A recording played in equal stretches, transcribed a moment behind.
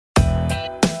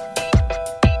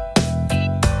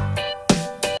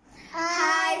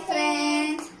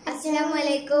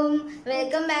Assalamualaikum.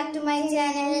 Welcome back to my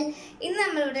channel. ഇന്ന്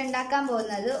നമ്മൾ ഇവിടെ ഉണ്ടാക്കാൻ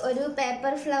പോകുന്നത് ഒരു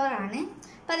പേപ്പർ ഫ്ലവർ ആണ്.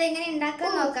 അപ്പോൾ അതെങ്ങനെ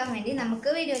ഉണ്ടാക്കാൻ നോക്കാൻ വേണ്ടി നമുക്ക്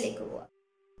വീഡിയോയിലേക്ക് പോവാം.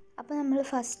 അപ്പോൾ നമ്മൾ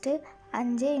ഫസ്റ്റ്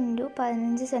 5 ×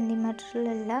 15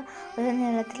 സെന്റിമീറ്ററിലുള്ള ഒരു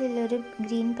നീളത്തിലുള്ള ഒരു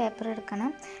ഗ്രീൻ പേപ്പർ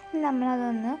എടുക്കണം. നമ്മൾ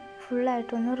അതൊന്ന് ഫുൾ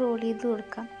ആയിട്ട് ഒന്ന് റോൾ ചെയ്ത്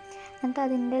കൊടുക്കാം. എന്നിട്ട്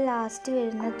അതിന്റെ ലാസ്റ്റ്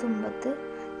വരുന്ന തുമ്പത്ത്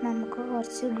നമുക്ക്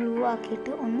കുറച്ച് ഗ്ലൂ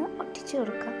ആക്കിയിട്ട് ഒന്ന് ഒട്ടിച്ചു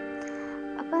കൊടുക്കാം.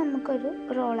 അപ്പോൾ നമുക്കൊരു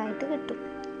റോൾ ആയിട്ട് കിട്ടും.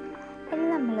 ഇനി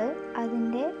നമ്മൾ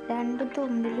അതിന്റെ രണ്ട്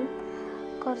തുമ്പിലും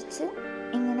കുറച്ച്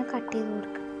ഇങ്ങനെ കട്ട് ചെയ്ത്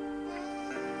കൊടുക്കാം.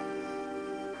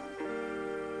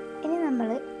 ഇനി നമ്മൾ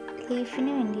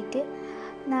ലീഫിന് വേണ്ടിയിട്ട്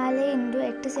 4 ×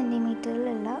 8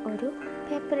 സെന്റിമീറ്ററിലുള്ള ഒരു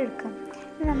പേപ്പർ എടുക്കാം.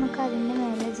 നമുക്ക് അതിൻ്റെ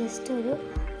മേലെ ജസ്റ്റ് ഒരു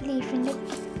ലീഫിൻ്റെ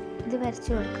ഇത്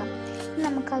വരച്ച് കൊടുക്കാം.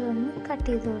 നമുക്കതൊന്ന് കട്ട്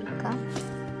ചെയ്ത് കൊടുക്കാം.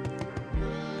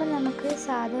 അപ്പോൾ നമുക്ക്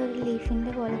സാധാ ഒരു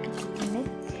ലീഫിൻ്റെ പോലെ കിട്ടിയിട്ടുണ്ട്.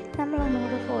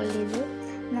 നമ്മളൊന്നുകൂടെ ഫോൾഡ് ചെയ്ത്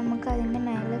നമുക്കതിൻ്റെ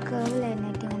മേലെ കേർവ്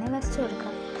ലൈനായിട്ട് ഇങ്ങനെ വരച്ച്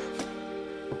കൊടുക്കാം.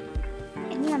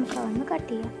 ഇനി നമുക്കതൊന്ന് കട്ട്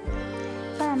ചെയ്യാം.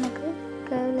 അപ്പോൾ നമുക്ക്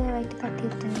കേർവ് ലൈനായിട്ട് കട്ട്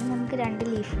ചെയ്തിട്ടുണ്ടെങ്കിൽ നമുക്ക് 2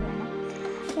 ലീഫ് വേണം.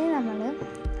 ഇനി നമ്മൾ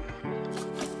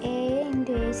 7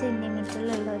 × 7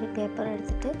 സെന്റിമീറ്ററിലുള്ള ഒരു പേപ്പർ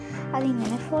എടുത്തിട്ട്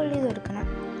അതിങ്ങനെ ഫോൾഡ് ചെയ്ത് കൊടുക്കണം.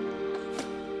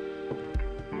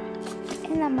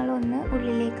 ഇനി നമ്മളൊന്ന്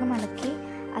ഉള്ളിലേക്ക് മടക്കി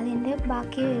അതിൻ്റെ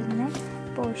ബാക്കി വരുന്ന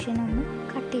പോർഷൻ ഒന്ന്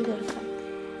കട്ട് ചെയ്ത് കൊടുക്കാം.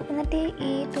 എന്നിട്ട്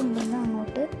ഈ തുമ്പിന്ന്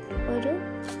അങ്ങോട്ട് ഒരു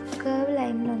കേർവ്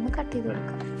ലൈനിലൊന്ന് കട്ട് ചെയ്ത്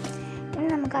കൊടുക്കാം. ഇനി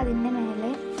നമുക്ക് അതിൻ്റെ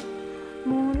മേലെ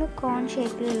 3 കോൺ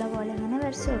ഷേപ്പിലുള്ള പോലെ ഇങ്ങനെ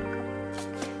വരച്ച് കൊടുക്കാം.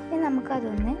 ഇനി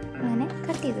നമുക്കതൊന്ന് ഇങ്ങനെ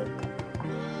കട്ട് ചെയ്ത് കൊടുക്കാം.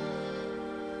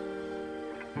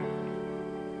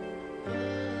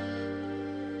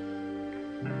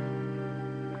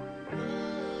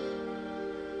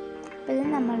 അപ്പോൾ ഇത്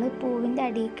നമ്മൾ പൂവിൻ്റെ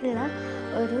അടിയിലേക്കുള്ള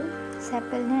ഒരു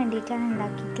സെപ്പലിന് വേണ്ടിയിട്ടാണ്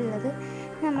ഉണ്ടാക്കിയിട്ടുള്ളത്.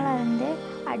 നമ്മൾ അതിൻ്റെ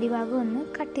അടിഭാഗം ഒന്ന്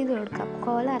കട്ട് ചെയ്ത് കൊടുക്കാം,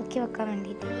 കോല ഇറക്കി വെക്കാൻ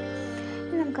വേണ്ടിയിട്ട്.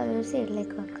 നമുക്കതൊരു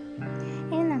സൈഡിലേക്ക് വെക്കാം.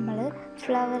 ഇനി നമ്മൾ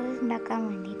ഫ്ലവർ ഉണ്ടാക്കാൻ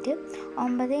വേണ്ടിയിട്ട്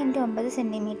 9 × 9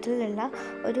 സെൻറ്റിമീറ്ററിലുള്ള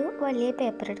ഒരു വലിയ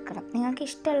പേപ്പർ എടുക്കണം. നിങ്ങൾക്ക്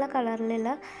ഇഷ്ടമുള്ള കളറിലുള്ള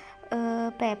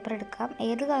പേപ്പർ എടുക്കാം.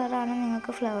 ഏത് കളറാണോ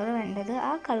നിങ്ങൾക്ക് ഫ്ലവർ വേണ്ടത്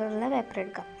ആ കളറിലുള്ള പേപ്പർ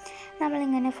എടുക്കാം.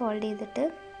 നമ്മളിങ്ങനെ ഫോൾഡ് ചെയ്തിട്ട്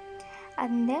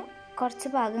അതിൻ്റെ കുറച്ച്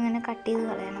ഭാഗം ഇങ്ങനെ കട്ട് ചെയ്ത്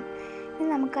കളയണം. ഇനി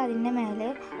നമുക്ക് അതിൻ്റെ മേലെ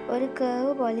ഒരു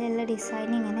കേർവ് പോലെയുള്ള ഡിസൈൻ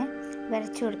ഇങ്ങനെ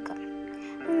വരച്ചു കൊടുക്കാം.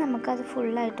 ഇനി നമുക്കത്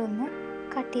ഫുള്ളായിട്ടൊന്ന്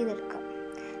കട്ട് ചെയ്തെടുക്കാം.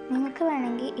 നിങ്ങൾക്ക്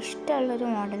വേണമെങ്കിൽ ഇഷ്ടമുള്ളൊരു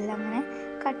മോഡലിൽ അങ്ങനെ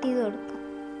കട്ട് ചെയ്ത് കൊടുക്കാം.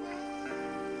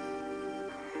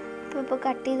 ഇപ്പോൾ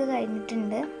കട്ട് ചെയ്ത്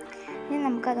കഴിഞ്ഞിട്ടുണ്ട്. ഇനി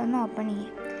നമുക്കതൊന്ന് ഓപ്പൺ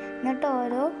ചെയ്യാം. എന്നിട്ട്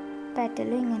ഓരോ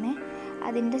പാറ്റലും ഇങ്ങനെ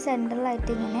അതിൻ്റെ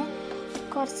സെൻറ്ററിലായിട്ട് ഇങ്ങനെ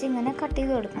കുറച്ചിങ്ങനെ കട്ട്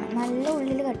ചെയ്ത് കൊടുക്കണം. നല്ല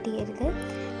ഉള്ളിൽ കട്ട് ചെയ്യരുത്,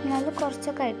 നല്ല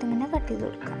കുറച്ചൊക്കെ ആയിട്ട് ഇങ്ങനെ കട്ട് ചെയ്ത്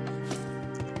കൊടുക്കാം.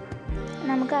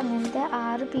 നമുക്ക് അങ്ങനത്തെ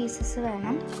 6 പീസസ്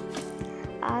വേണം,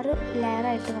 6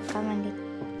 ലെയറായിട്ട് വെക്കാൻ വേണ്ടി.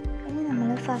 ഇനി നമ്മൾ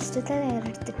ഫസ്റ്റത്തെ ലെയർ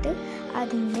എടുത്തിട്ട്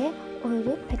അതിൻ്റെ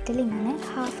ഒരു പെറ്റൽ ഇങ്ങനെ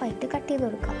ഹാഫായിട്ട് കട്ട് ചെയ്ത്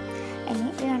കൊടുക്കാം. ഇനി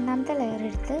രണ്ടാമത്തെ ലെയർ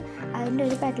എടുത്ത് അതിൻ്റെ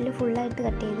ഒരു പെറ്റൽ ഫുള്ളായിട്ട്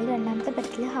കട്ട് ചെയ്ത് രണ്ടാമത്തെ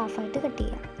പെറ്റൽ ഹാഫായിട്ട് കട്ട്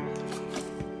ചെയ്യാം.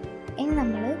 ഇനി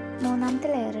നമ്മൾ മൂന്നാമത്തെ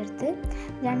ലെയർ എടുത്ത്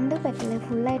 2 പെറ്റൽ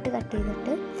ഫുള്ളായിട്ട് കട്ട്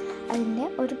ചെയ്തിട്ട് അതിൻ്റെ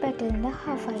ഒരു പെറ്റലിൻ്റെ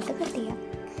ഹാഫായിട്ട് കട്ട് ചെയ്യാം.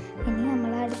 ഇനി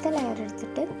നമ്മൾ അടുത്ത ലെയർ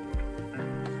എടുത്തിട്ട്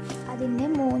അതിൻ്റെ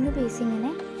 3 പീസ്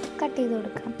ഇങ്ങനെ കട്ട് ചെയ്ത്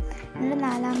കൊടുക്കാം. എന്നിട്ട്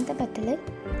നാലാമത്തെ പെറ്റൽ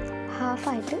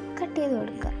ഹാഫായിട്ട് കട്ട് ചെയ്ത്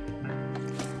കൊടുക്കാം.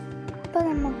 അപ്പോൾ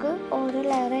നമുക്ക് ഓരോ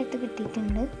ലെയറായിട്ട്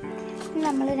കിട്ടിയിട്ടുണ്ട്.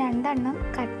 നമ്മൾ 2 എണ്ണം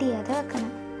കട്ട് ചെയ്യാതെ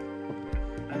വെക്കണം.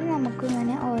 ഇനി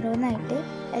നമുക്കിങ്ങനെ ഓരോന്നായിട്ട്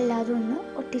എല്ലാതും ഒന്ന്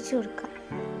ഒട്ടിച്ചു കൊടുക്കാം.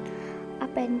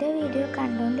 അപ്പോൾ എൻ്റെ വീഡിയോ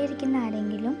കണ്ടുകൊണ്ടിരിക്കുന്ന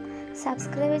ആരെങ്കിലും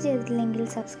സബ്സ്ക്രൈബ് ചെയ്തിട്ടില്ലെങ്കിൽ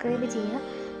സബ്സ്ക്രൈബ് ചെയ്യുക.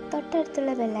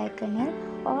 തൊട്ടടുത്തുള്ള ബെല്ലൈക്കണിൽ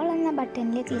ഓൾ എന്ന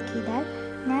ബട്ടണിൽ ക്ലിക്ക് ചെയ്താൽ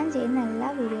ഞാൻ ചെയ്യുന്ന എല്ലാ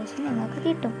വീഡിയോസും നിങ്ങൾക്ക്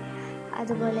കിട്ടും.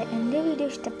 അതുപോലെ എൻ്റെ വീഡിയോ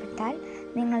ഇഷ്ടപ്പെട്ടാൽ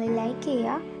നിങ്ങൾ ലൈക്ക്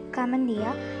ചെയ്യുക, കമൻറ്റ്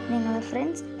ചെയ്യുക, നിങ്ങളുടെ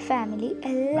ഫ്രണ്ട്സ് ഫാമിലി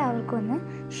എല്ലാവർക്കും ഒന്ന്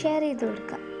ഷെയർ ചെയ്ത്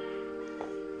കൊടുക്കുക.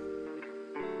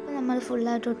 അപ്പോൾ നമ്മൾ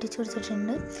ഫുള്ളായിട്ട് ഒട്ടിച്ചു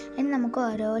കൊടുത്തിട്ടുണ്ട്. ഇനി നമുക്ക്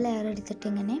ഓരോ ലെയർ എടുത്തിട്ട്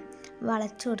ഇങ്ങനെ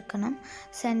വളച്ചു കൊടുക്കണം.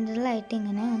 സെൻറ്ററിലായിട്ട്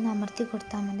ഇങ്ങനെ ഒന്ന് അമർത്തി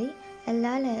കൊടുത്താൽ മതി.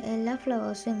 എല്ലാ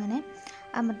ഫ്ലവേഴ്സും ഇങ്ങനെ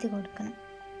അമർത്തി കൊടുക്കണം.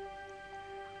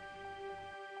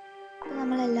 അപ്പോൾ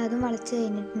നമ്മളെല്ലാതും വളച്ച്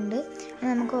കഴിഞ്ഞിട്ടുണ്ട്.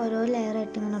 നമുക്ക് ഓരോ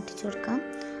ലെയറായിട്ട് ഇങ്ങനെ ഒട്ടിച്ചു കൊടുക്കാം.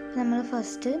 നമ്മൾ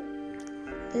ഫസ്റ്റ്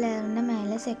ലെയറിൻ്റെ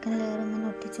മേലെ സെക്കൻഡ് ലെയർ ഇങ്ങനെ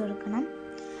ഒട്ടിച്ചു കൊടുക്കണം.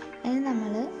 ഇനി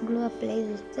നമ്മൾ ഗ്ലൂ അപ്ലൈ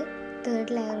ചെയ്തിട്ട് 3rd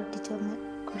ലെയർ ഒട്ടിച്ചു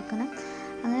കൊടുക്കണം.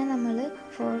 അങ്ങനെ നമ്മൾ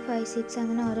 4, 5, 6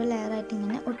 അങ്ങനെ ഓരോ ലെയറായിട്ട്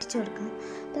ഇങ്ങനെ ഒട്ടിച്ചു കൊടുക്കണം.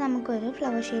 അപ്പോൾ നമുക്കൊരു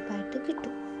ഫ്ലവർ ഷേപ്പായിട്ട്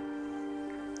കിട്ടും.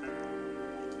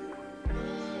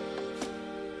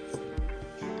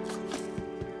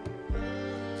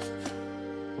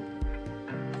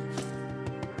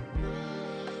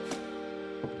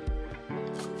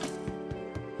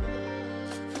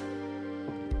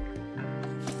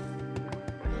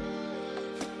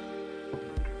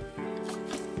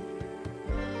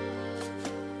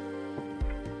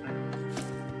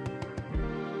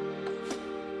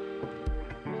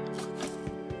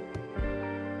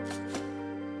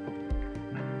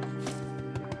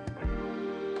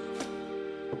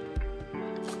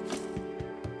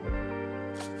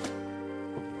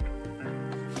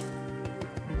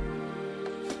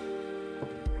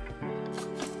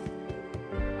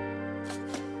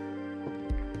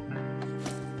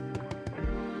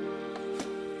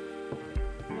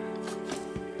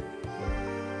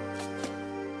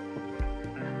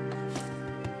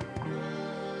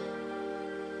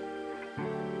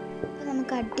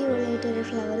 നമുക്ക് അടിപൊളിയായിട്ടൊരു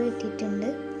ഫ്ലവർ കിട്ടിയിട്ടുണ്ട്.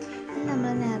 ഇനി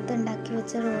നമ്മൾ നേരത്തെ ഉണ്ടാക്കി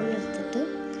വെച്ച റോൾ എടുത്തിട്ട്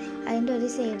അതിൻ്റെ ഒരു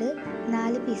സൈഡ്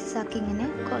 4 പീസസ് ആക്കി ഇങ്ങനെ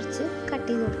കുറച്ച് കട്ട്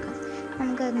ചെയ്ത് കൊടുക്കാം.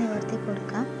 നമുക്കത് നിവർത്തി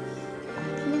കൊടുക്കാം.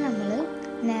 ഇനി നമ്മൾ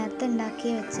നേരത്തെ ഉണ്ടാക്കി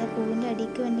വെച്ച പൂവിൻ്റെ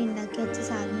അടിക്ക് വേണ്ടി ഉണ്ടാക്കി വെച്ച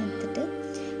സാധനം എടുത്തിട്ട്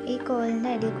ഈ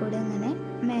കോലിൻ്റെ അടിയിൽ കൂടെ ഇങ്ങനെ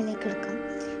മേലേക്ക് എടുക്കാം.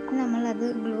 നമ്മളത്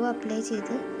ഗ്ലൂ അപ്ലൈ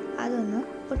ചെയ്ത് അതൊന്ന്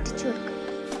ഒട്ടിച്ചു കൊടുക്കാം.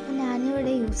 അപ്പോൾ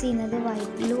ഞാനിവിടെ യൂസ് ചെയ്യുന്നത്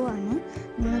വൈറ്റ് ഗ്ലൂ ആണ്.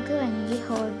 നിങ്ങൾക്ക് വേണമെങ്കിൽ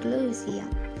ഹോട്ട് ഗ്ലൂ യൂസ്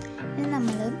ചെയ്യാം. ഇനി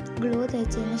നമ്മൾ ഗ്ലൂ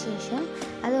തേച്ചതിന് ശേഷം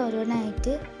അത്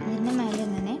ഓരോന്നായിട്ട് ഇതിൻ്റെ മേലെ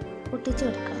ഇങ്ങനെ ഒട്ടിച്ചു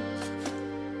കൊടുക്കണം.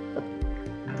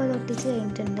 അപ്പോൾ അത് ഒട്ടിച്ച്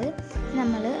കഴിഞ്ഞിട്ടുണ്ട്.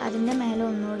 നമ്മൾ അതിൻ്റെ മേലെ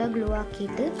ഒന്നുകൂടെ ഗ്ലൂ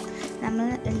ആക്കിയിട്ട് നമ്മൾ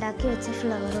ഉണ്ടാക്കി വെച്ച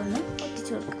ഫ്ലവർ ഒന്ന്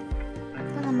ഒട്ടിച്ചു കൊടുക്കാം.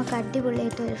 അപ്പോൾ നമുക്ക്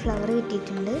അടിപൊളിയായിട്ട് ഒരു ഫ്ലവർ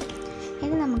കിട്ടിയിട്ടുണ്ട്.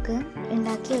 ഇനി നമുക്ക്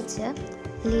ഉണ്ടാക്കി വെച്ച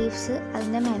ലീവ്സ്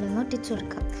അതിൻ്റെ മേലൊന്ന് ഒട്ടിച്ചു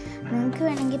കൊടുക്കാം. നിങ്ങൾക്ക്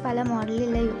വേണമെങ്കിൽ പല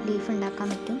മോഡലിലുള്ള ലീഫ് ഉണ്ടാക്കാൻ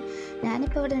പറ്റും.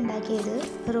 ഞാനിപ്പോൾ ഇവിടെ ഉണ്ടാക്കിയത്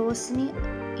റോസിന്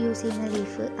യൂസ് ചെയ്യുന്ന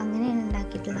ലീഫ് അങ്ങനെയാണ്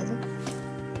ഉണ്ടാക്കിയിട്ടുള്ളത്.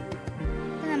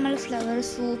 നമ്മൾ ഫ്ലവർ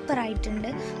സൂപ്പറായിട്ടുണ്ട്.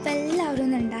 അപ്പോൾ എല്ലാവരും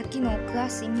ഒന്ന് ഉണ്ടാക്കി നോക്കുക.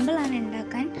 സിമ്പിളാണ്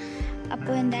ഉണ്ടാക്കാൻ.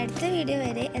 അപ്പോൾ എൻ്റെ അടുത്ത വീഡിയോ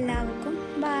വരെ എല്ലാവർക്കും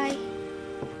ബൈ.